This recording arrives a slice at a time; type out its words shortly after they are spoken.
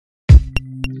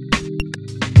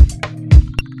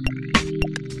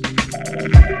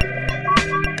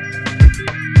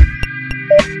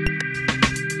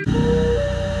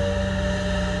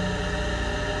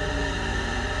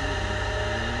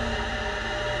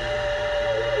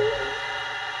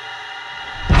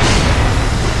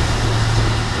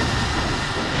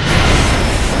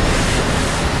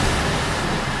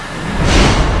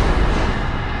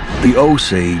The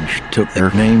Osage took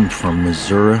their name from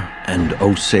Missouri and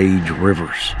Osage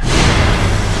rivers.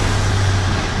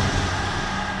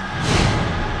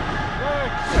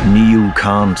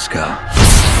 Niukanska,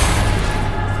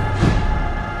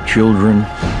 children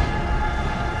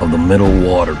of the Middle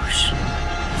Waters.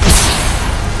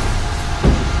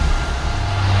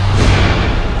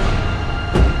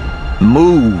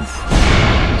 Move,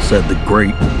 said the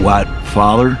great white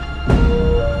father.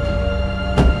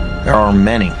 There are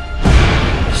many,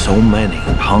 so many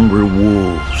hungry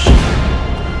wolves.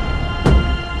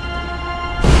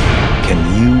 Can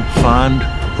you find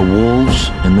the wolves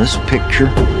in this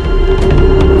picture?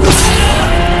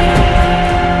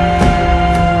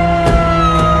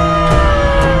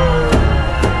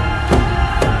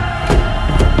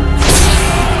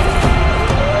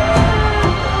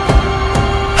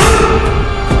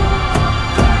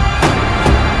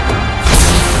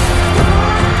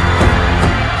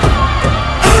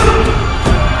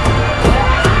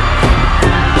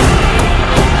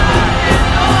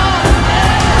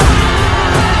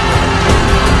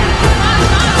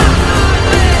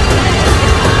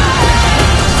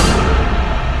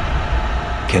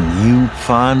 Can you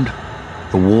find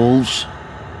the wolves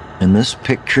in this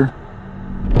picture?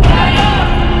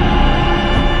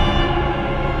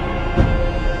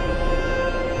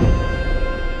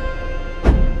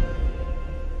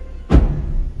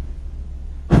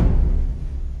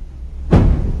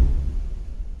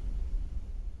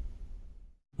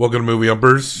 Welcome to Movie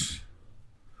Umpers.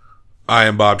 I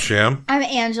am Bob Sham. I'm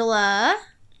Angela.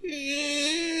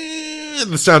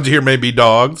 The sounds you hear may be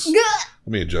dogs.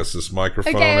 Let me adjust this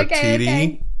microphone.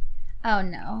 Okay. Oh,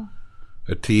 no.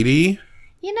 A TD?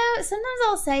 You know, sometimes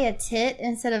I'll say a tit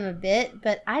instead of a bit,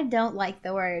 but I don't like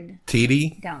the word.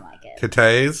 TD? Don't like it.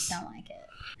 Titties? Don't like it.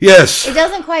 Yes. It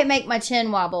doesn't quite make my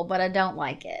chin wobble, but I don't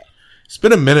like it. It's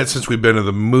been a minute since we've been to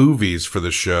the movies for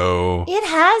the show. It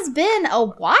has been a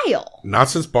while. Not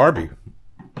since Barbie.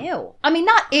 Ew. I mean,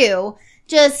 not ew.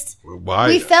 Just, Why?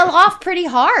 we fell off pretty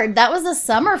hard. That was a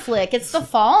summer flick. It's the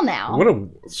fall now. What a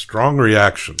strong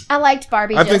reaction. I liked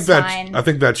Barbie just fine. I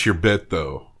think that's your bit,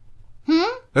 though.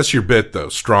 That's your bit, though.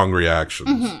 Strong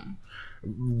reactions.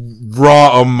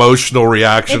 Raw emotional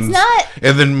reactions. It's not.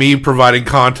 And then me providing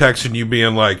context and you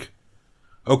being like,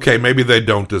 okay, maybe they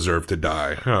don't deserve to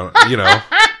die. You know.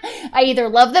 I either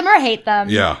love them or hate them.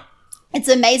 Yeah. It's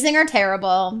amazing or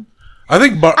terrible. I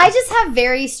think I just have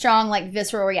very strong, like,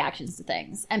 visceral reactions to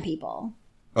things and people.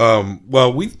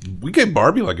 Well, we gave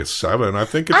Barbie like a 7. I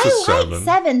think it's a 7. I like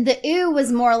 7. The ew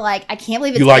was more like, I can't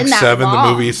believe it's you been like that 7, long.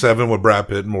 the movie 7 with Brad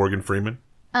Pitt and Morgan Freeman?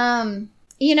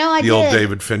 You know, I the did. old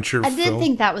David Fincher I did film?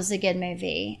 think that was a good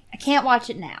movie. I can't watch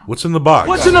it now. What's in the box?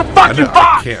 What's in the fucking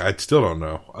box? I still don't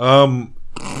know.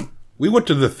 We went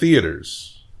to the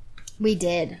theaters We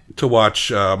did. to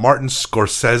watch Martin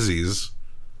Scorsese's,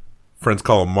 friends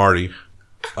call him Marty,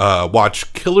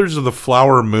 watch Killers of the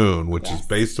Flower Moon, which is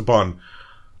based upon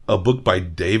a book by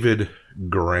David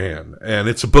Grann. And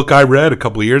it's a book I read a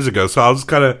couple of years ago, so I was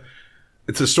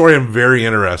it's a story I'm very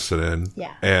interested in.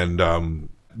 Yeah. And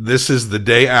this is the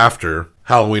day after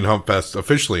Halloween Hump Fest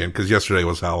officially, because yesterday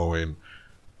was Halloween.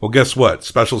 Well, guess what?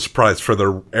 Special surprise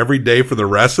for every day for the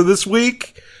rest of this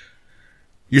week.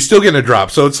 You're still getting a drop.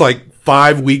 So it's like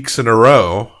 5 weeks in a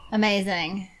row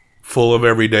Amazing. full of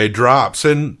everyday drops.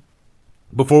 And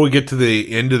before we get to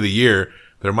the end of the year,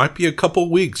 there might be a couple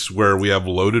weeks where we have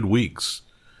loaded weeks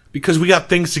because we got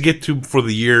things to get to before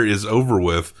the year is over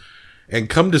with. And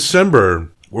come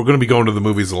December, we're going to be going to the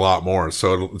movies a lot more.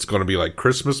 So it's going to be like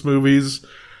Christmas movies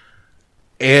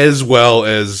as well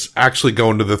as actually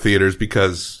going to the theaters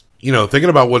because, you know, thinking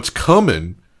about what's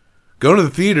coming, going to the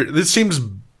theater, this seems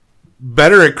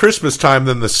better at Christmas time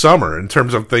than the summer in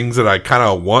terms of things that I kind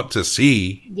of want to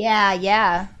see.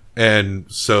 Yeah. And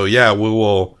so, yeah, we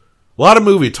will, a lot of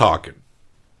movie talking,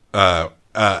 at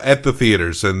the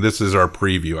theaters. And this is our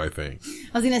preview, I think.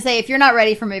 I was going to say, if you're not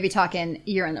ready for movie talking,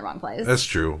 you're in the wrong place. That's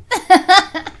true.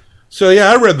 So,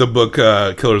 yeah, I read the book,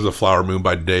 Killers of the Flower Moon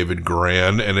by David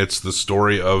Grann. And it's the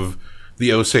story of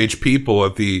the Osage people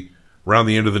around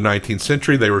the end of the 19th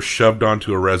century. They were shoved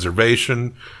onto a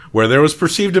reservation where there was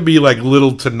perceived to be like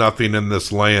little to nothing in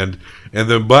this land. And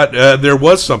then, but there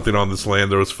was something on this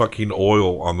land. There was fucking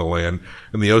oil on the land.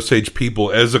 And the Osage people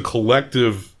as a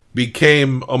collective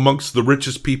became amongst the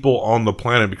richest people on the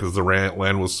planet because the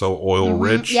land was so oil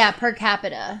rich. Yeah, per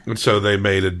capita. And so they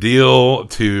made a deal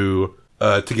to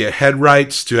get head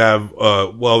rights to have,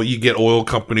 you get oil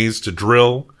companies to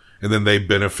drill and then they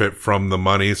benefit from the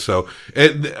money. So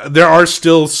there are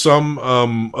still some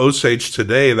Osage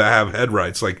today that have head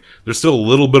rights. Like there's still a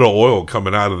little bit of oil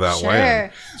coming out of that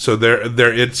land. So there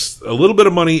it's a little bit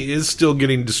of money is still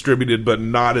getting distributed, but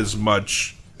not as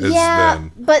much as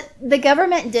then. But the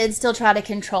government did still try to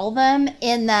control them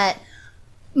in that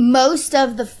most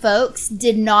of the folks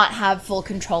did not have full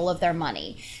control of their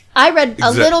money. I read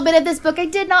a little bit of this book. I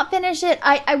did not finish it.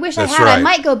 I wish I had. Right. I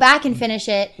might go back and finish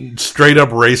it. Straight up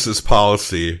racist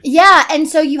policy. Yeah, and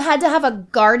so you had to have a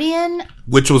guardian.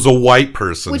 Which was a white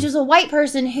person. Which was a white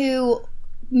person who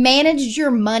managed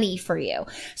your money for you.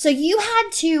 So you had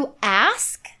to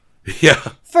ask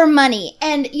for money.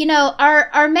 And, you know,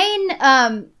 our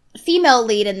main female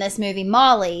lead in this movie,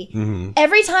 Molly,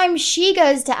 every time she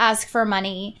goes to ask for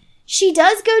money, she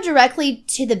does go directly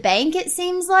to the bank, it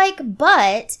seems like,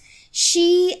 but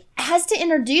she has to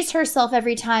introduce herself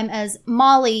every time as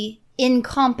Molly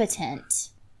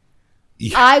Incompetent.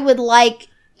 Yeah. I would like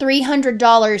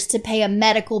 $300 to pay a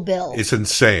medical bill. It's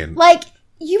insane. Like,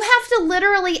 you have to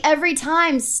literally every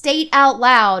time state out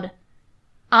loud,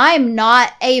 I'm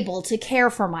not able to care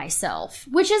for myself,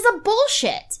 which is a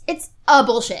bullshit. It's a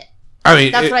bullshit. I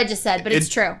mean, that's what I just said, but it's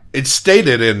true. It's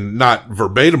stated in not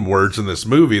verbatim words in this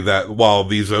movie that while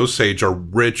these Osage are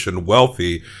rich and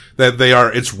wealthy, that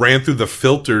it's ran through the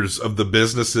filters of the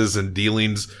businesses and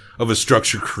dealings of a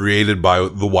structure created by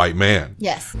the white man.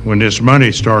 Yes. When this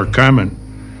money started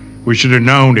coming, we should have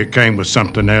known it came with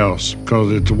something else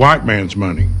because it's the white man's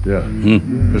money. Yeah.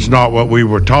 Mm-hmm. It's not what we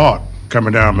were taught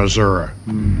coming down Missouri,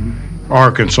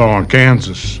 Arkansas, and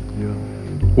Kansas. Yeah.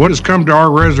 What has come to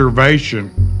our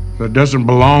reservation that doesn't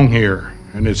belong here,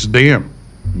 and it's them.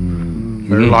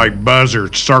 They're like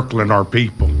buzzards circling our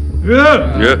people.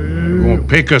 Yeah. They want to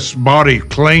pick us body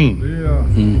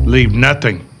clean, leave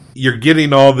nothing. You're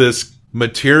getting all this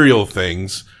material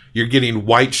things. You're getting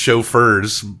white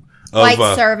chauffeurs,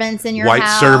 white servants in your white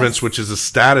house. Servants, which is a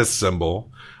status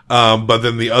symbol. But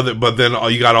then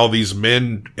you got all these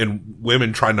men and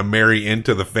women trying to marry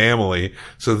into the family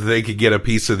so that they could get a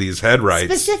piece of these head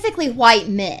rights. Specifically, white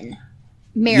men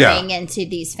marrying into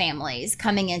these families,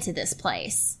 coming into this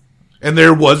place. And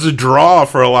there was a draw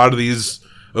for a lot of these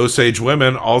Osage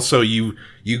women. Also, you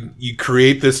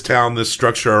create this town, this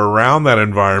structure around that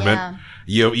environment.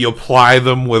 Yeah. You apply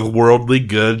them with worldly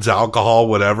goods, alcohol,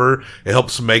 whatever. It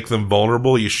helps make them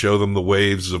vulnerable. You show them the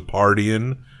ways of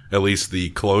partying, at least the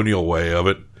colonial way of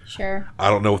it. Sure. I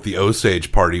don't know what the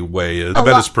Osage party way is. I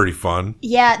bet it's pretty fun.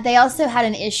 Yeah, they also had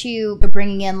an issue of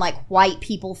bringing in like white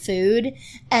people food.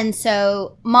 And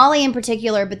so Molly in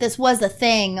particular, but this was a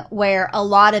thing where a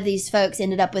lot of these folks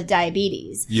ended up with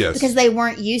diabetes. Yes. Because they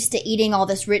weren't used to eating all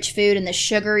this rich food and this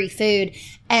sugary food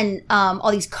and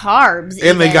all these carbs.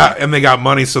 And they got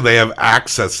money, so they have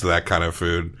access to that kind of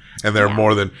food. And they're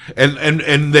more than,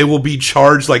 and they will be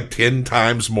charged like 10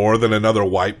 times more than another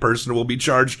white person will be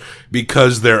charged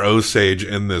because they're Osage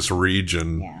in this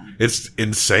region. Yeah. It's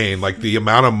insane. Like the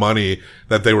amount of money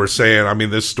that they were saying. I mean,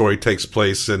 this story takes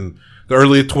place in the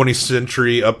early 20th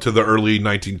century up to the early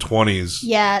 1920s.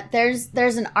 Yeah.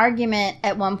 There's an argument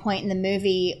at one point in the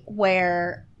movie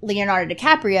where Leonardo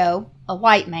DiCaprio, a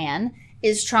white man,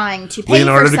 is trying to pay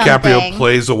Leonardo for DiCaprio something.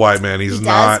 plays a white man. He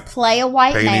does play a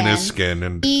white painting man. his skin,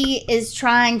 and he is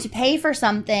trying to pay for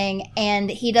something, and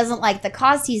he doesn't like the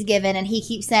cost he's given, and he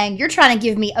keeps saying, "You're trying to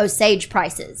give me Osage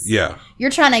prices. Yeah,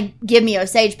 you're trying to give me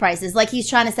Osage prices." Like he's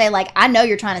trying to say, like, I know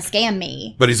you're trying to scam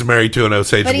me. But he's married to an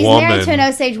Osage woman. But he's married to an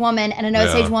Osage woman, and an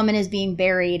Osage woman is being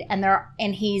buried,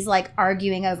 and he's like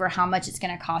arguing over how much it's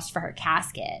going to cost for her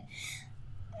casket.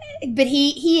 But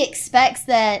he expects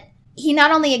that. He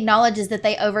not only acknowledges that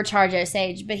they overcharge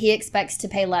Osage, but he expects to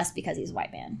pay less because he's a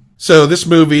white man. So this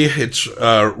movie, it's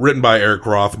written by Eric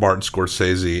Roth, Martin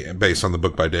Scorsese, and based on the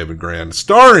book by David Grann,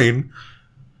 starring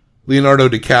Leonardo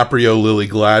DiCaprio, Lily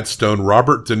Gladstone,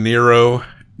 Robert De Niro,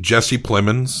 Jesse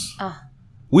Plemons.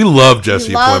 We love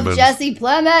Jesse Plemons. Jesse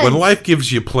Plemons. When life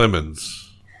gives you Plemons,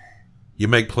 you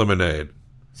make Plemonade.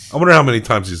 I wonder how many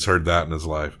times he's heard that in his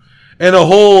life. And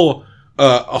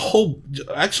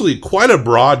actually quite a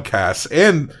broad cast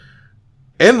and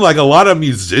like a lot of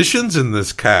musicians in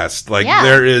this cast. Like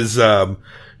there is,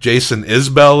 Jason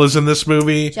Isbell is in this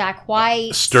movie. Jack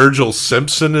White. Sturgill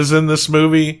Simpson is in this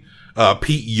movie.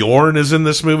 Pete Yorn is in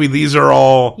this movie. These are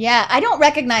all. Yeah. I don't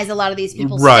recognize a lot of these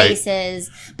people's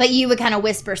faces, but you would kind of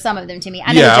whisper some of them to me.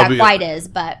 I know who Jack White is,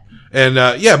 but. And,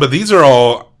 but these are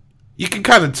all, you can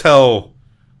kind of tell.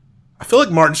 I feel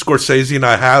like Martin Scorsese and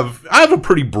I have a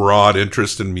pretty broad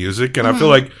interest in music, and I feel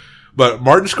like, but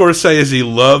Martin Scorsese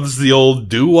loves the old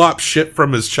doo-wop shit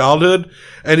from his childhood,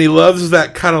 and he loves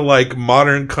that kind of like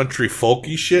modern country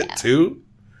folky shit too.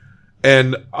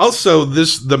 And also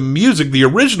the music, the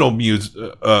original music,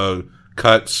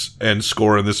 cuts and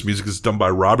score in this music is done by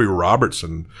Robbie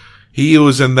Robertson. He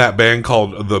was in that band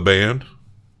called The Band.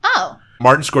 Oh.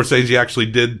 Martin Scorsese actually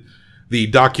did the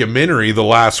documentary, The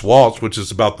Last Waltz, which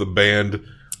is about the band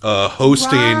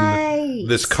hosting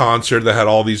this concert that had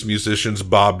all these musicians,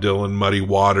 Bob Dylan, Muddy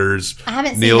Waters, I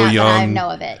haven't seen Neil that, Young. but I know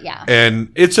of it, yeah.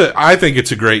 And I think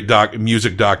it's a great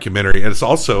music documentary. And it's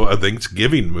also a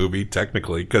Thanksgiving movie,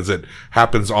 technically, because it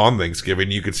happens on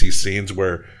Thanksgiving. You can see scenes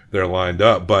where they're lined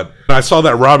up. But when I saw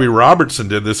that Robbie Robertson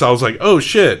did this, I was like, oh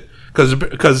shit.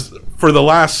 Because for the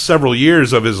last several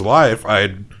years of his life, I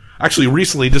had actually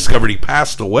recently discovered he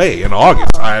passed away in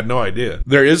August. I had no idea.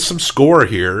 There is some score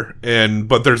here,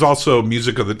 but there's also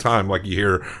music of the time, like you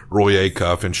hear Roy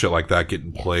Acuff and shit like that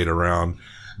getting played around.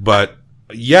 But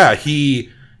yeah,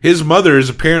 his mother is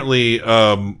apparently,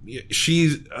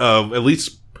 she's at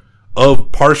least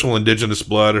of partial indigenous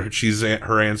blood.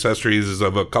 Her ancestry is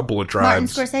of a couple of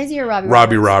tribes. Martin Scorsese or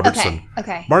Robbie Robertson.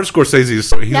 Okay. Martin Scorsese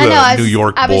he's a New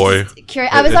York boy.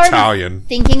 I was Italian. already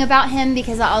thinking about him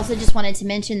because I also just wanted to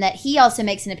mention that he also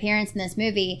makes an appearance in this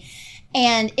movie,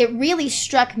 and it really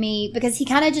struck me because he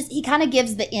kind of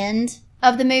gives the end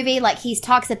of the movie, like he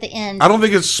talks at the end. I don't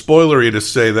think it's spoilery to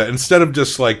say that instead of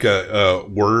just like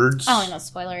words. Oh, no,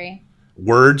 spoilery.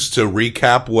 Words to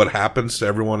recap what happens to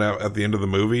everyone at the end of the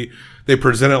movie. They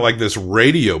present it like this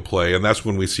radio play, and that's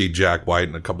when we see Jack White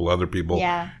and a couple other people.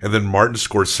 Yeah. And then Martin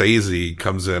Scorsese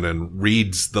comes in and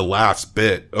reads the last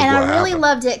bit of what happened. And I really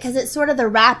loved it because it's sort of the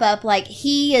wrap up. Like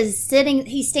he's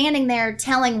standing there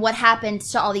telling what happened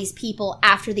to all these people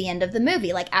after the end of the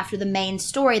movie, like after the main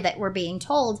story that we're being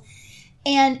told.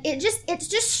 And it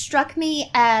just struck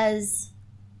me as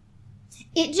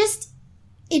it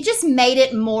just made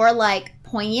it more like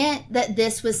poignant that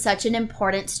this was such an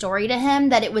important story to him,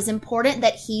 that it was important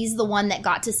that he's the one that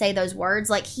got to say those words.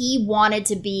 Like he wanted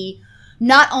to be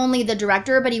not only the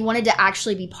director, but he wanted to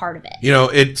actually be part of it. You know,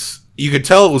 you could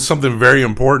tell it was something very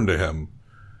important to him.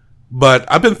 But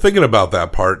I've been thinking about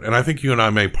that part, and I think you and I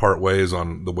may part ways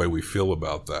on the way we feel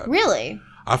about that. Really?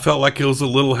 I felt like it was a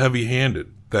little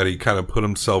heavy-handed that he kind of put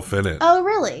himself in it. Oh,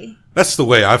 really? That's the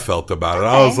way I felt about it.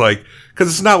 Okay. I was like, because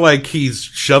it's not like he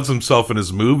shoves himself in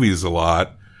his movies a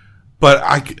lot, but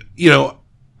I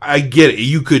get it.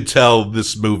 You could tell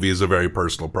this movie is a very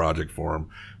personal project for him,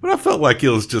 but I felt like it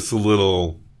was just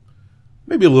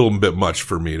maybe a little bit much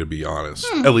for me, to be honest.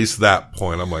 At least that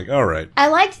point, I'm like, all right. I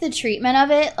liked the treatment of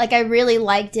it. Like I really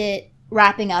liked it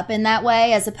wrapping up in that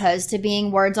way as opposed to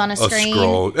being words on a screen.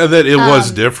 Scroll. And that it was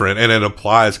different, and it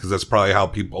applies because that's probably how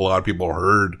a lot of people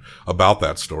heard about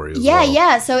that story as well.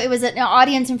 Yeah. So it was an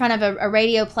audience in front of a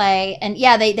radio play, and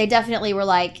yeah, they definitely were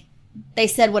like, they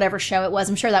said whatever show it was.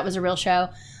 I'm sure that was a real show.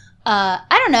 I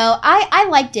don't know. I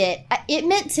liked it. It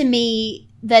meant to me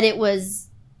that it was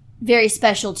very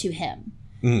special to him.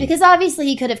 Because obviously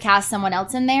he could have cast someone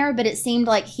else in there, but it seemed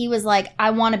like he was like,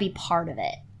 I want to be part of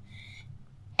it.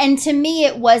 And to me,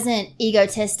 it wasn't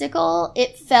egotistical.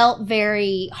 It felt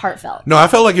very heartfelt. No, I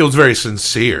felt like it was very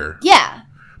sincere. Yeah.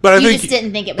 But I just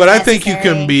didn't think it was But necessary. I think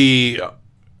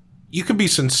you can be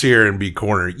sincere and be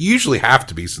corny. You usually have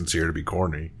to be sincere to be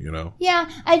corny, you know? Yeah.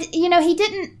 He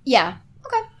didn't. Yeah.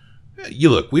 Okay.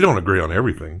 Look, we don't agree on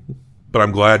everything, but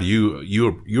I'm glad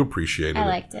you appreciated it. I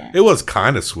liked it. It was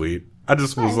kind of sweet. I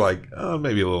just was like,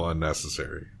 maybe a little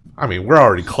unnecessary. I mean, we're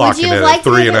already clocking in at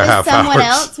 3.5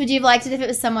 hours. Would you have liked it if it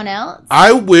was someone else?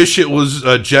 I wish it was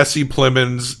Jesse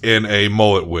Plemons in a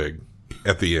mullet wig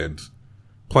at the end,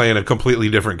 playing a completely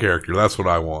different character. That's what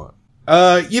I want.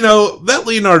 That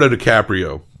Leonardo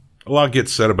DiCaprio, a lot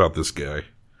gets said about this guy.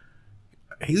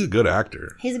 He's a good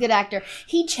actor. He's a good actor.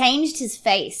 He changed his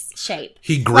face shape.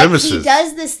 He grimaces. Like he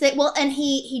does this thing. Well, and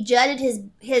he jutted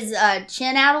his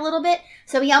chin out a little bit,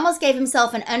 so he almost gave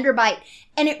himself an underbite.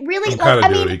 And it really,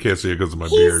 you can't see it because of my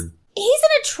beard. He's an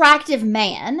attractive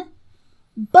man,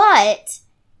 but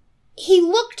he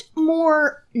looked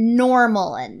more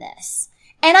normal in this.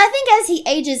 And I think as he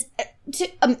ages,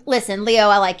 listen, Leo,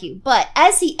 I like you, but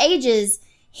as he ages,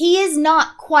 he is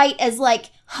not quite as like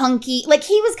hunky. Like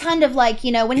he was kind of like,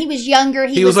 when he was younger,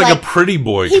 he was like a pretty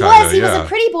boy. He was a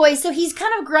pretty boy. So he's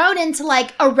kind of grown into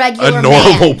like a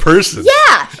normal person.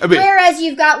 Yeah. Whereas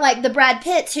you've got like the Brad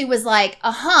Pitts who was like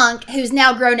a hunk who's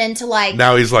now grown into like.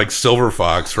 Now he's like Silver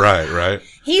Fox. Right.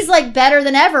 He's like better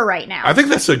than ever right now. I think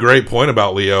that's a great point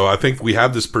about Leo. I think we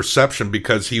have this perception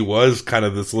because he was kind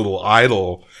of this little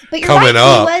idol coming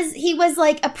up. He was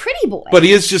like a pretty boy. But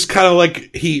he is just kind of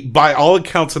like, by all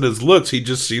accounts and his looks, he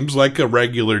just seems like a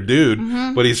regular dude.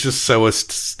 Mm-hmm. But he's just so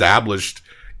established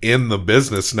in the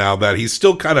business now that he's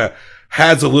still kind of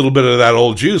has a little bit of that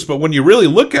old juice. But when you really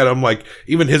look at him, like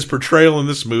even his portrayal in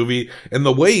this movie and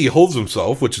the way he holds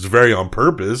himself, which is very on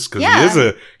purpose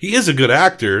because he is a good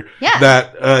actor. Yeah.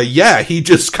 That he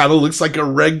just kind of looks like a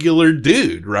regular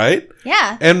dude, right?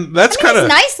 Yeah. And that's kind of he's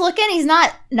nice looking. He's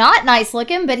not nice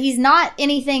looking, but he's not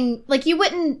anything like you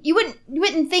wouldn't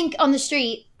think on the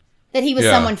street that he was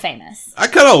someone famous. I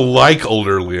kind of like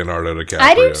older Leonardo DiCaprio.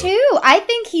 I do too. I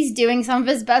think he's doing some of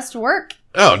his best work.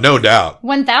 Oh, no doubt.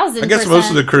 1,000%. I guess most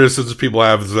of the criticisms people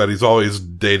have is that he's always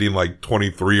dating like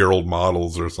 23-year-old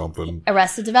models or something.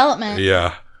 Arrested Development.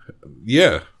 Yeah.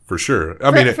 Yeah, for sure.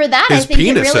 I mean, for that, his I think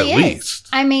penis it really at is. least.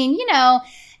 I mean,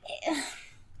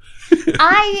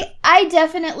 I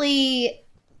definitely,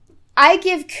 I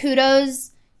give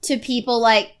kudos to people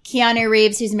like Keanu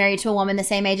Reeves, who's married to a woman the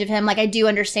same age of him. Like, I do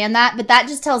understand that, but that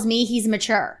just tells me he's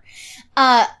mature.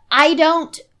 I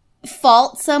don't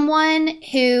fault someone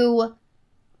who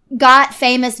got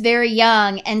famous very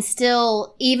young and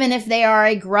still, even if they are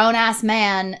a grown-ass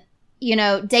man,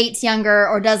 dates younger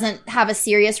or doesn't have a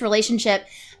serious relationship.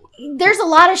 There's a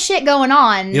lot of shit going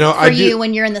on you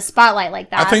when you're in the spotlight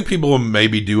like that. I think people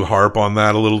maybe do harp on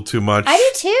that a little too much. I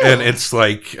do too. And it's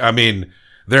like, I mean,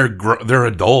 they're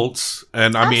adults.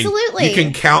 And I mean, you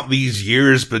can count these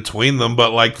years between them,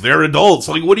 but like they're adults.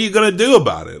 Like, what are you going to do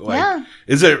about it? Like,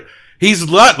 he's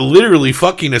not literally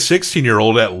fucking a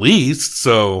 16-year-old at least.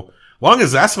 So long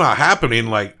as that's not happening,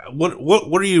 like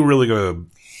what are you really going to,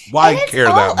 why care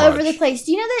that much? It's all over the place.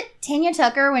 Do you know that Tanya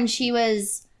Tucker, when she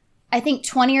was, I think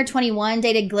 20 or 21,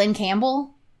 dated Glenn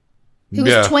Campbell, who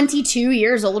was 22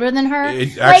 years older than her?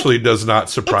 It actually does not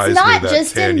surprise me that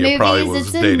just Tanya in probably movies, was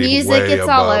it's in dating music, way it's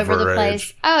all above over the her place.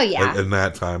 age Oh yeah. in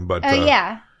that time. But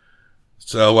yeah.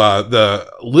 So the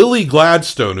Lily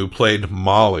Gladstone, who played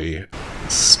Molly.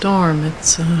 Storm,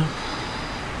 it's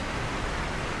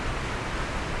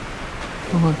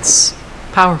it's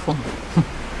powerful.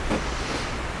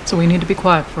 So we need to be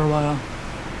quiet for a while.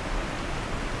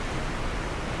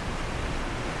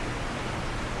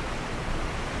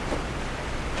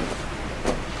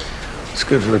 It's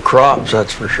good for the crops,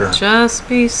 that's for sure. Just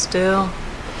be still.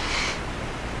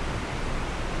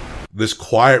 This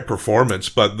quiet performance,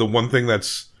 but the one thing that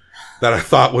I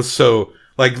thought was so,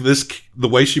 like, the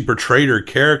way she portrayed her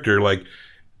character, like,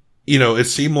 it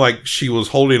seemed like she was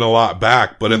holding a lot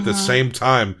back, but at the same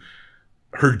time,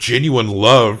 her genuine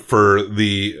love for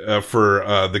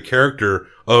the character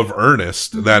of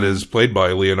Ernest, that is played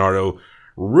by Leonardo,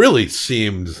 really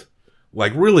seemed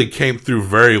like really came through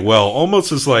very well.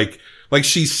 Almost as like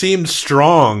she seemed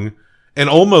strong and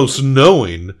almost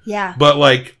knowing. Yeah. But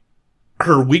like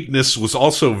her weakness was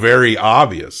also very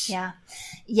obvious. Yeah.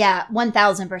 Yeah,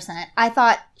 1,000%. I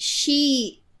thought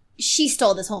she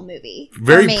stole this whole movie.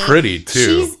 Very pretty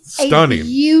too. She's stunning. A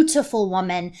beautiful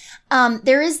woman.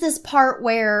 There is this part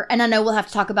where, and I know we'll have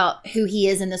to talk about who he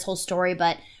is in this whole story,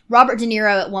 but Robert De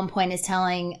Niro at one point is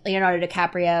telling Leonardo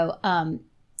DiCaprio, I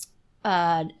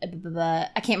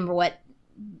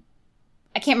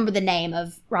can't remember the name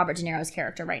of Robert De Niro's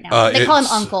character right now. They call him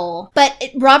Uncle. But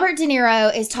Robert De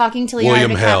Niro is talking to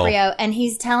Leonardo DiCaprio, and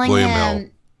he's telling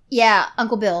him, yeah,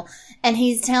 Uncle Bill, and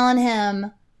he's telling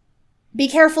him, be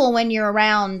careful when you're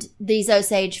around these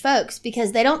Osage folks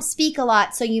because they don't speak a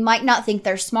lot, so you might not think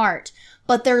they're smart,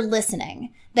 but they're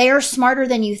listening. They are smarter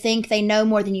than you think. They know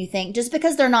more than you think. Just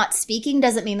because they're not speaking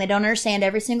doesn't mean they don't understand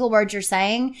every single word you're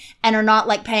saying and are not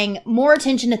like paying more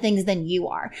attention to things than you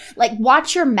are. Like,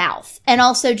 watch your mouth and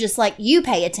also just like you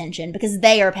pay attention because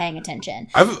they are paying attention.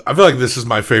 I feel like this is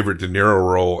my favorite De Niro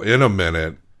role in a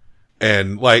minute.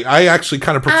 And like, I actually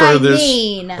kind of prefer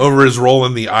over his role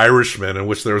in The Irishman, in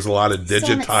which there was a lot of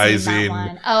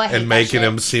digitizing and making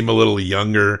him seem a little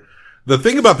younger. The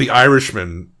thing about The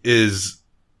Irishman is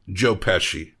Joe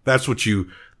Pesci. That's what you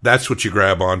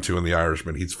grab onto in The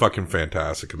Irishman. He's fucking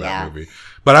fantastic in that movie.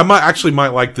 But I might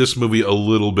like this movie a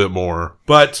little bit more.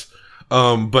 But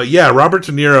yeah, Robert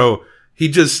De Niro, he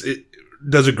just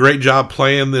does a great job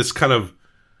playing this kind of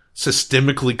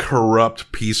systemically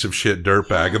corrupt piece of shit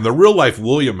dirtbag. And the real life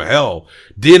William Hell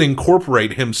did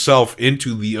incorporate himself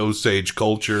into the Osage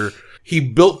culture. He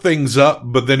built things up,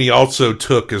 but then he also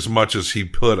took as much as he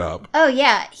put up. Oh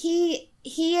yeah. He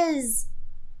is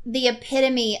the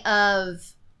epitome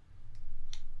of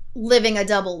living a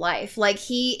double life. Like,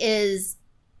 he is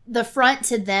the front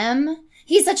to them.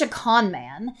 He's such a con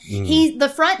man.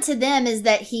 The front to them is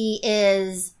that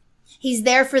he's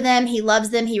there for them. He loves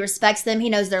them. He respects them. He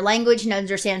knows their language. He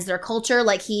understands their culture.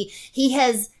 Like, he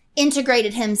has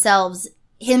integrated himself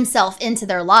into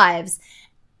their lives.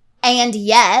 And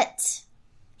yet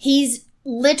he's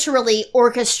literally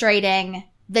orchestrating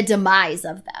the demise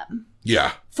of them.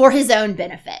 Yeah. For his own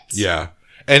benefit. Yeah.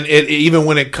 And even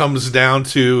when it comes down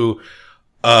to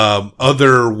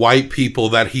other white people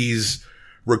that he's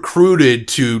recruited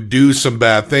to do some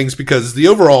bad things, because the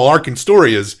overall arcing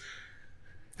story is...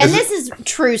 And this is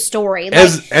true story. Like,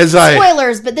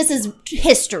 spoilers, but this is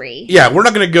history. Yeah, we're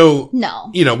not going to go... No.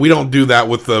 You know, we don't do that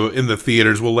in the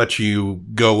theaters. We'll let you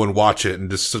go and watch it and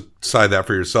decide that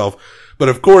for yourself. But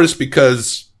of course,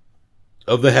 because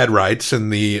of the head rights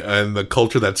and the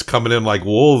culture that's coming in like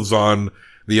wolves on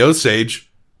the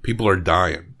Osage, people are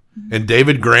dying. Mm-hmm. And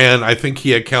David Grann, I think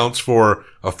he accounts for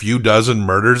a few dozen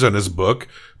murders in his book,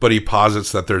 but he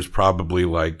posits that there's probably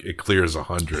it clears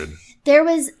 100. There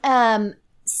was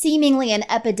seemingly an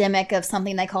epidemic of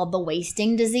something they called the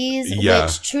wasting disease,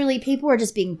 which truly people were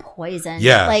just being poisoned.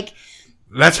 Yeah.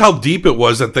 That's how deep it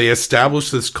was that they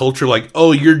established this culture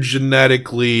you're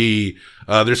genetically,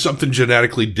 there's something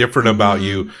genetically different about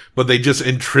you, but they just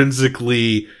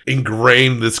intrinsically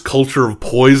ingrained this culture of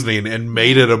poisoning and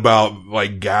made it about,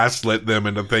 gaslit them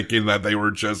into thinking that they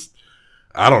were just,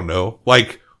 I don't know,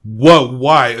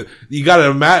 why? You gotta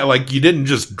imagine, you didn't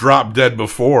just drop dead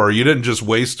before, you didn't just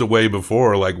waste away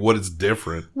before, what is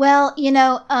different? Well,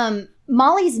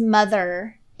 Molly's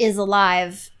mother is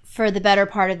alive for the better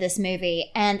part of this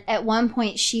movie. And at one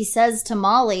point she says to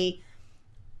Molly,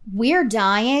 we're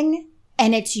dying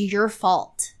and it's your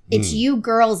fault. It's you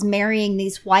girls marrying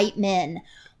these white men.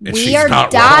 And we are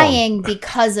dying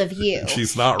because of you.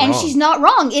 She's not wrong. And she's not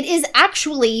wrong. It is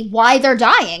actually why they're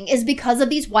dying is because of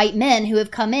these white men who have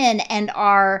come in and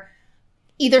are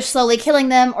either slowly killing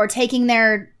them or taking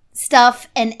their stuff.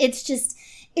 And it's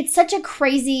such a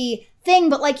crazy thing.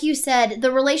 But like you said,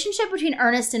 the relationship between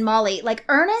Ernest and Molly,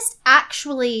 Ernest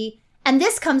actually, and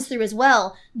this comes through as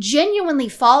well, genuinely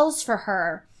falls for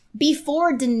her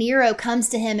before De Niro comes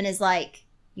to him and is like,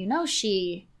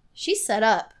 she's set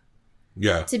up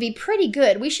to be pretty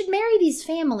good. We should marry these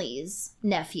families,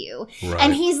 nephew. Right.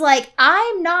 And he's like,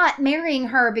 I'm not marrying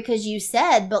her because you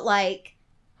said, but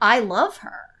I love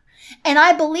her. And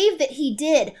I believe that he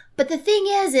did. But the thing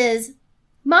is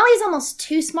Molly's almost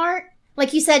too smart.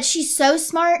 Like you said, she's so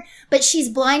smart, but she's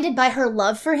blinded by her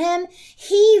love for him.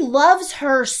 He loves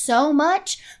her so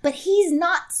much, but he's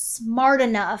not smart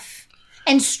enough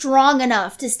and strong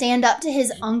enough to stand up to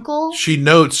his uncle. She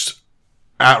notes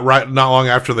not long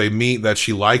after they meet that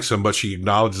she likes him, but she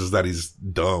acknowledges that he's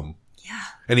dumb. Yeah.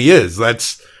 And he is.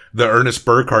 That's the Ernest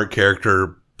Burkhart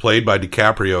character played by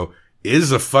DiCaprio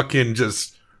is a fucking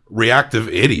just reactive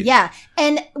idiot. Yeah.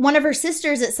 And one of her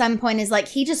sisters at some point is like,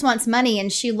 he just wants money.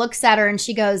 And she looks at her and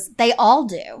she goes, they all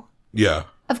do. Yeah.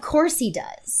 Of course he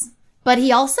does. But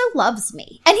he also loves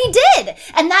me. And he did.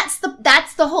 And that's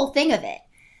the whole thing of it.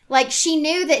 She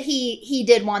knew that he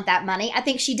did want that money. I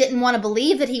think she didn't want to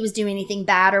believe that he was doing anything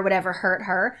bad or whatever hurt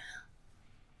her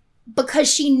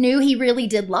because she knew he really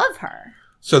did love her.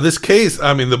 So this case,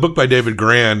 the book by David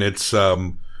Grann, it's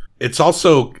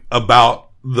also about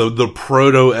the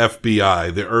proto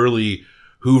FBI, the early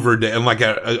Hoover day, and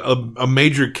a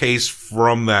major case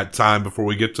from that time before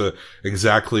we get to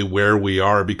exactly where we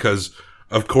are, because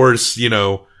of course,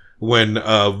 when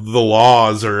the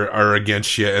laws are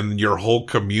against you and your whole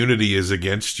community is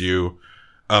against you,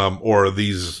 or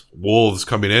these wolves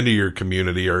coming into your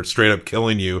community are straight up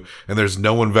killing you, and there's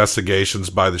no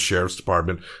investigations by the sheriff's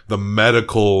department, the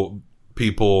medical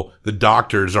people, the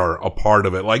doctors are a part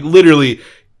of it. Literally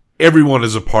everyone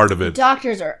is a part of it.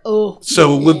 Doctors are,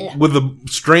 So with the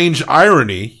strange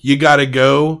irony, you got to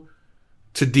go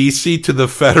to DC to the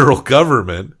federal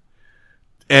government,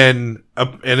 and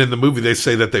in the movie they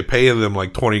say that they pay them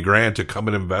 $20,000 to come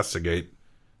and investigate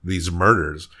these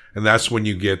murders, and that's when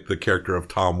you get the character of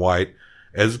Tom White,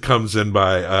 as it comes in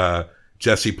by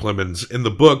Jesse Plemons. In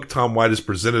the book, Tom White is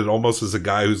presented almost as a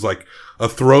guy who's a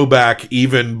throwback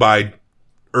even by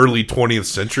early 20th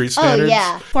century standards. Oh,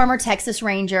 yeah. Former Texas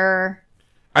Ranger.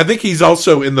 I think he's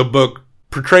also in the book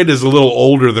portrayed as a little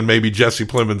older than maybe Jesse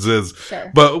Plemons is.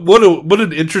 Sure. But what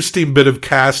an interesting bit of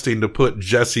casting to put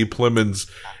Jesse Plemons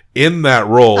in that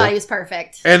role. Oh, he was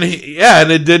perfect. And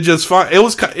and it did just fine.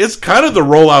 It's kind of the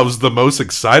role I was the most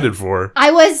excited for.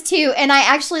 I was too. And I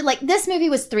actually, this movie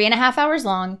was 3.5 hours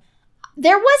long.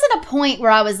 There wasn't a point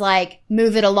where I was like,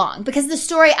 move it along. Because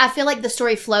I feel like the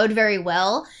story flowed very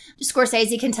well.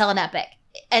 Scorsese can tell an epic.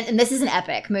 And this is an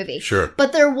epic movie. Sure.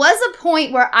 But there was a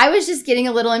point where I was just getting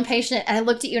a little impatient. And I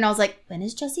looked at you and I was like, when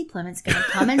is Jesse Plemons going to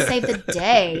come and save the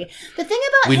day? The thing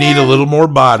about We need a little more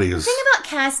bodies. The thing about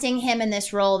casting him in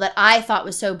this role that I thought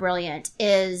was so brilliant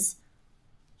is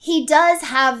he does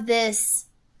have this,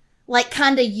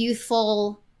 kind of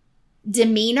youthful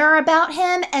demeanor about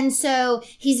him, and so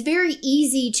he's very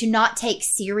easy to not take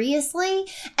seriously.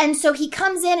 And so he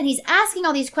comes in and he's asking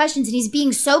all these questions and he's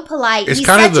being so polite. He's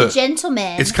such a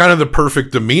gentleman. It's kind of the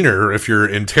perfect demeanor if you're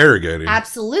interrogating.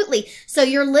 Absolutely. So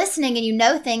you're listening and you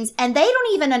know things, and they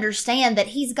don't even understand that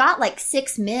he's got like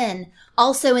 6 men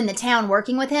also in the town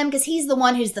working with him, because he's the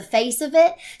one who's the face of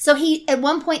it. So he, at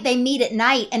one point they meet at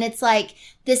night, and it's like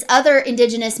this other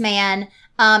indigenous man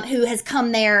who has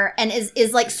come there and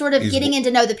is like sort of getting in to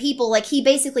know the people. Like he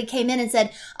basically came in and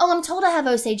said, "Oh, I'm told I have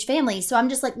Osage family, so I'm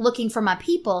just like looking for my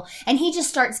people." And he just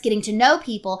starts getting to know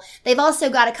people. They've also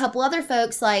got a couple other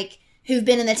folks like who've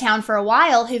been in the town for a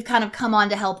while who've kind of come on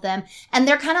to help them. And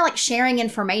they're kind of like sharing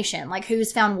information, like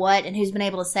who's found what and who's been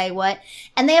able to say what.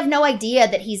 And they have no idea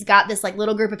that he's got this like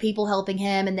little group of people helping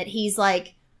him, and that he's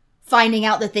like finding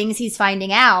out the things he's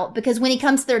finding out, because when he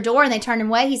comes to their door and they turn him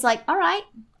away, he's like, "All right,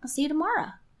 I'll see you tomorrow."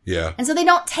 Yeah. And so they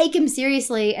don't take him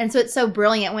seriously. And so it's so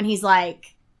brilliant when he's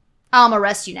like, "I'm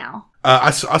arrest you now." I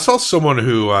saw someone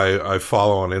who I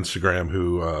follow on Instagram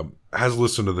who has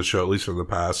listened to the show, at least in the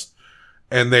past.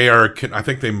 And they are, I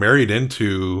think they married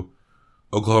into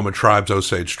Oklahoma tribes,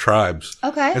 Osage tribes.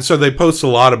 Okay. And so they post a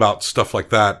lot about stuff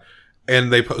like that.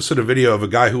 And they posted a video of a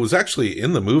guy who was actually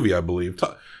in the movie, I believe,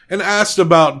 and asked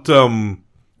about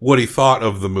what he thought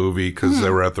of the movie, because they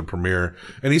were at the premiere.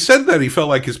 And he said that he felt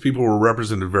like his people were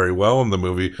represented very well in the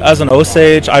movie. As an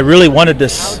Osage, I really wanted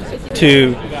this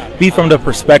to be from the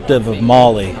perspective of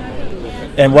Molly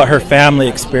and what her family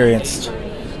experienced.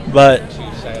 But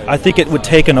I think it would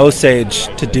take an Osage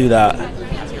to do that.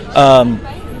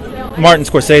 Martin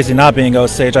Scorsese not being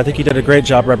Osage, I think he did a great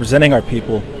job representing our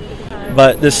people.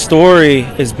 But this story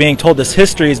is being told, this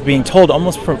history is being told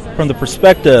almost from the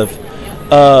perspective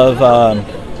of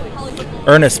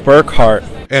Ernest Burkhart.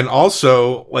 And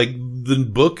also, like, the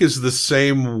book is the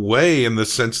same way in the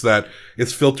sense that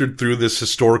it's filtered through this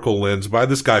historical lens by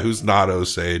this guy who's not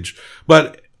Osage.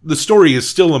 But the story is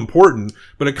still important,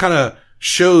 but it kind of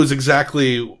shows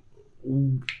exactly,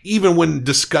 even when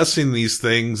discussing these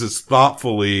things as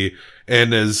thoughtfully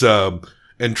and as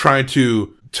and trying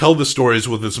to tell the stories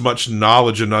with as much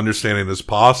knowledge and understanding as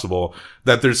possible,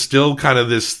 that there's still kind of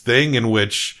this thing in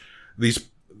which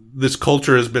this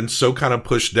culture has been so kind of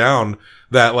pushed down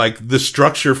that, like, the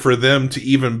structure for them to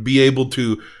even be able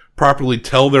to properly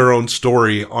tell their own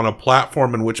story on a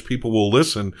platform in which people will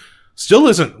listen still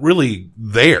isn't really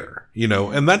there, you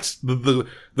know, and that's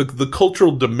the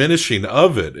cultural diminishing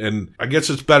of it. And I guess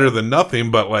it's better than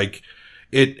nothing, but like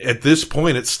at this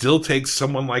point, it still takes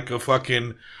someone like a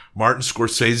fucking Martin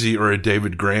Scorsese or a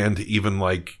David Grand to even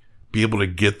like be able to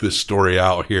get this story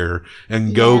out here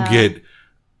and go get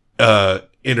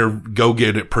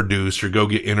it produced or go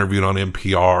get interviewed on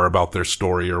NPR about their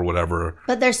story or whatever.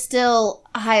 But there's still,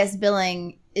 highest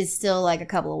billing is still like a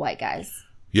couple of white guys.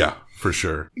 Yeah, for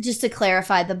sure. Just to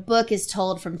clarify, the book is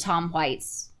told from Tom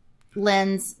White's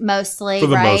lens mostly, for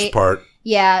the right? most part.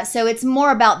 Yeah, so it's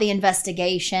more about the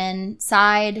investigation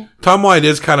side. Tom White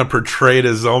is kind of portrayed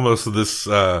as almost this,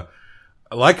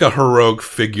 like a heroic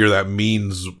figure that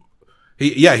means...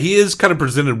 He is kind of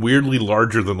presented weirdly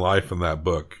larger than life in that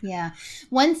book. Yeah.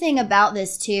 One thing about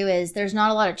this too is there's not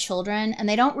a lot of children, and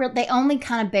they only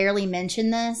kind of barely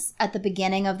mention this at the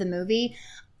beginning of the movie.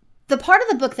 The part of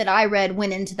the book that I read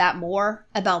went into that more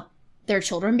about their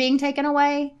children being taken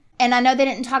away. And I know they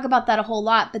didn't talk about that a whole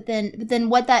lot, but then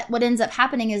what ends up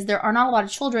happening is there are not a lot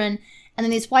of children, and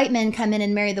then these white men come in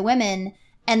and marry the women,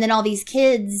 and then all these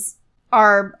kids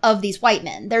are of these white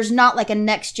men. There's not like a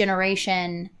next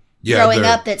generation growing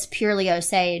up that's purely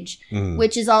Osage,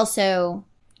 which is also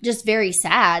just very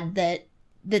sad that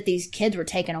these kids were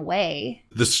taken away.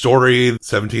 The story,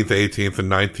 17th, 18th,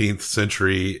 and 19th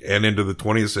century and into the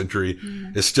 20th century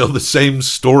is still the same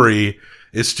story.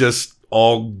 It's just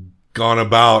all gone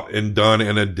about and done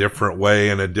in a different way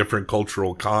in a different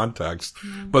cultural context.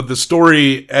 But the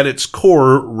story at its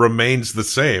core remains the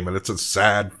same, and it's a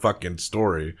sad fucking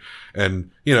story. And,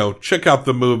 you know, check out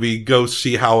the movie, go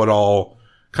see how it all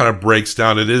kind of breaks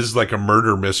down. It is like a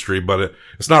murder mystery, but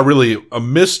it's not really a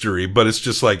mystery, but it's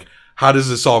just like, how does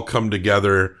this all come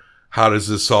together? How does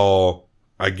this all,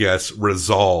 I guess,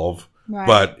 resolve? Right.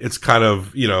 But it's kind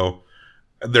of, you know,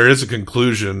 there is a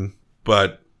conclusion,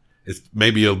 but it's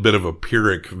maybe a bit of a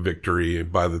Pyrrhic victory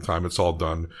by the time it's all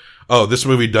done. Oh, this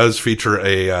movie does feature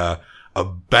a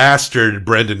bastard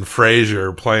Brendan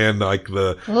Fraser playing like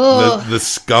the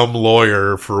scum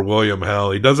lawyer for William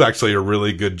Hell. He does actually a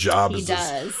really good job as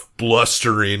this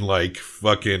blustering like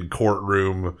fucking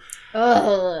courtroom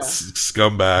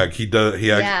scumbag.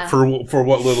 For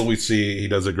what little we see, he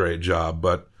does a great job.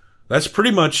 But that's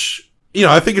pretty much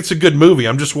I think it's a good movie.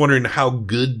 I'm just wondering how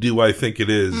good do I think it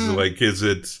is? Like, is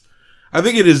it, I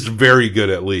think it is very good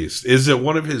at least. Is it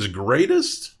one of his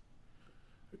greatest?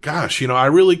 Gosh, I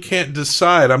really can't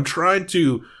decide. I'm trying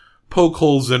to poke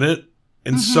holes in it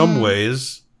in some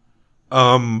ways.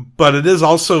 But it is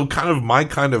also kind of my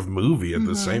kind of movie at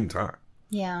the same time.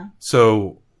 Yeah.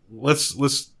 So let's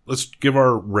give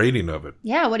our rating of it.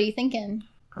 Yeah. What are you thinking?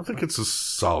 I think it's a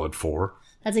solid 4.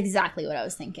 That's exactly what I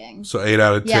was thinking. So 8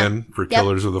 out of 10 for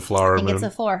Killers of the Flower Moon. I think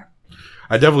it's a 4.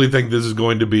 I definitely think this is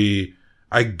going to be,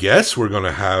 I guess we're going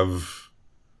to have,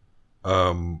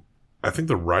 I think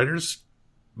the writer's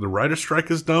strike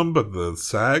is done, but the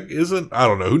SAG isn't. I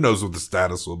don't know. Who knows what the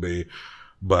status will be.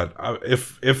 But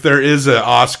if there is a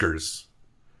Oscars,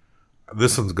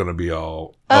 this one's going to be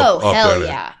all up hell in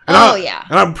yeah. And yeah.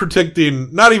 And I'm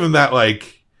predicting, not even that,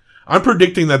 like, I'm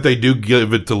predicting that they do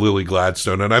give it to Lily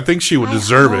Gladstone, and I think she would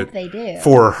deserve it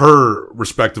for her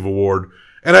respective award.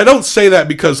 And I don't say that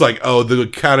because, like, the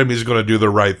Academy's going to do the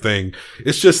right thing.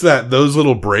 It's just that those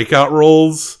little breakout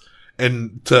roles,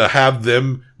 and to have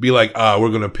them be like, we're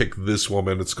going to pick this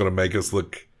woman, it's going to make us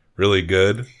look really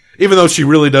good. Even though she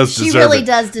really does deserve it. She really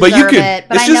does deserve it,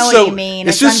 but I know what you mean.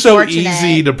 It's just so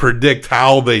easy to predict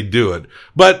how they do it.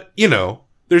 But,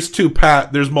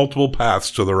 there's multiple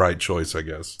paths to the right choice, I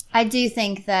guess. I do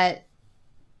think that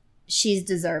she's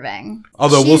deserving.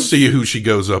 Although we'll see who she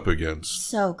goes up against.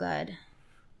 So good.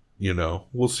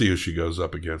 We'll see who she goes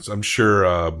up against. I'm sure,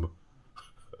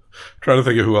 trying to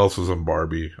think of who else was in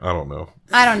Barbie. I don't know.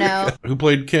 Who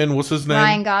played Ken? What's his name?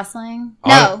 Ryan Gosling.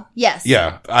 No. Yes.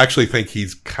 Yeah. I actually think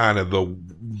he's kind of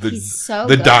he's so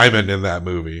the good. Diamond in that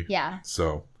movie. Yeah.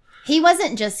 So. He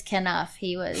wasn't just Ken-uff.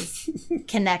 He was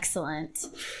Ken-excellent.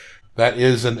 That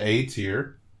is an A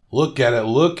tier. Look at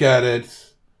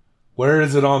it. Where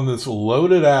is it on this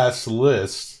loaded ass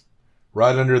list?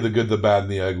 Right under the Good, the Bad,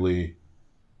 and the Ugly.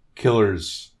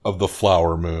 Killers of the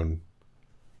Flower Moon.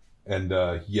 And,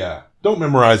 don't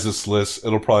memorize this list.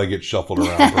 It'll probably get shuffled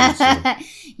around pretty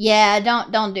soon. Yeah,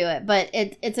 don't do it. But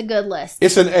it's a good list.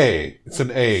 It's an A. It's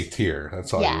an A tier.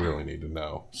 That's all you really need to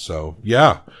know. So,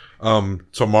 yeah.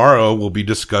 Tomorrow we'll be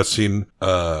discussing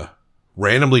a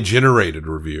randomly generated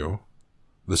review,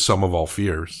 The Sum of All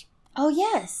Fears. Oh,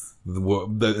 yes.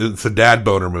 It's a dad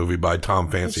boner movie by Tom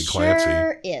Fancy Clancy.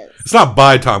 Sure is. It's not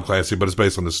by Tom Clancy, but it's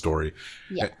based on the story.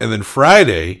 Yeah. And then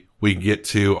Friday, we get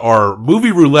to our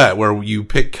movie roulette where you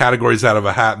pick categories out of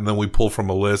a hat and then we pull from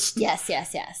a list. Yes.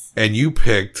 And you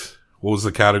picked, what was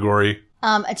the category?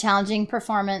 A challenging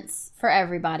performance for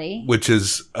everybody. Which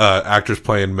is actors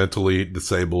playing mentally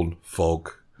disabled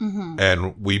folk. Mm-hmm.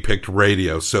 And we picked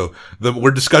Radio. So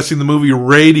we're discussing the movie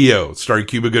Radio, starring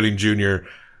Cuba Gooding Jr.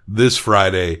 this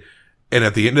Friday. And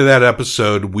at the end of that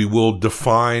episode, we will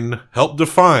help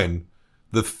define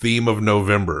the theme of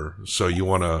November. So you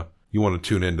want to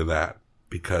tune into that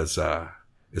because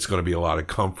it's going to be a lot of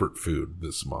comfort food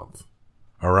this month.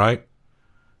 All right?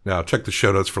 Now, check the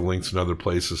show notes for links and other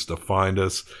places to find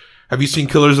us. Have you seen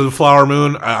Killers of the Flower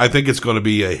Moon? I think it's going to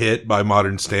be a hit by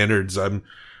modern standards.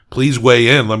 Please weigh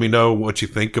in. Let me know what you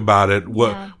think about it.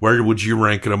 Where would you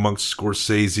rank it amongst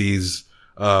Scorsese's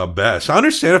best? I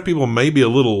understand if people may be a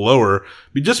little lower,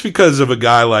 but just because of a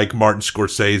guy like Martin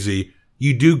Scorsese,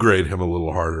 you do grade him a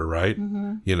little harder, right?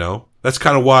 Mm-hmm. That's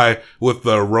kind of why with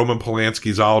the Roman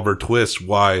Polanski's Oliver Twist,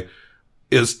 why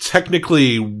is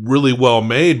technically really well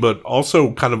made, but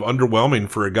also kind of underwhelming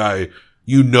for a guy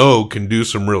can do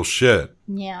some real shit.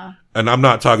 Yeah. And I'm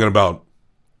not talking about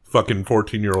fucking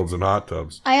 14-year-olds in hot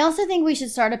tubs. I also think we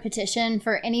should start a petition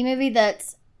for any movie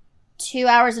that's 2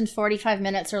 hours and 45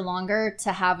 minutes or longer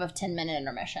to have a 10-minute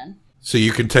intermission. So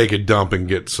you can take a dump and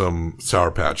get some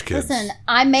Sour Patch Kids. Listen,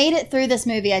 I made it through this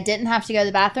movie. I didn't have to go to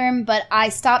the bathroom, but I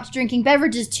stopped drinking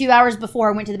beverages 2 hours before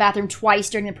I went to the bathroom twice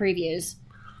during the previews.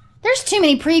 There's too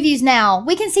many previews now.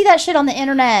 We can see that shit on the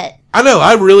internet. I know.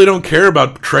 I really don't care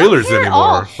about trailers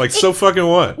anymore. Like, so fucking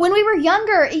what? When we were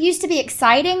younger, it used to be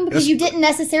exciting because you didn't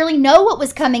necessarily know what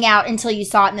was coming out until you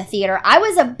saw it in the theater. I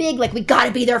was a big, we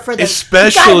gotta be there for the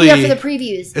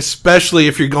previews. Especially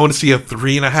if you're going to see a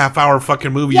 3.5 hour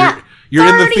fucking movie. Yeah. You're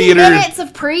in the theater. 30 minutes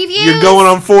of previews. You're going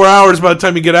on 4 hours by the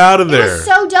time you get out of there. It was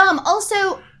so dumb.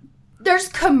 Also, there's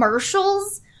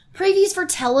commercials, previews for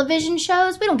television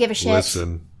shows. We don't give a shit.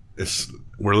 Listen,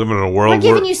 we're living in a world. We're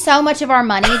giving you so much of our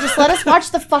money. Just let us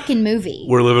watch the fucking movie.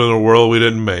 We're living in a world we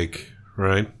didn't make,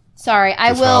 right? Sorry,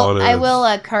 I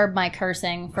will curb my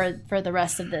cursing for the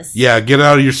rest of this. Yeah, get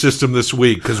out of your system this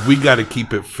week because we got to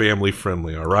keep it family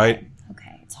friendly. All right.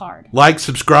 Okay, it's hard. Like,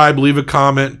 subscribe, leave a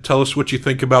comment, tell us what you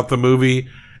think about the movie,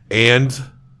 and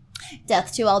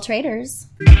death to all traitors.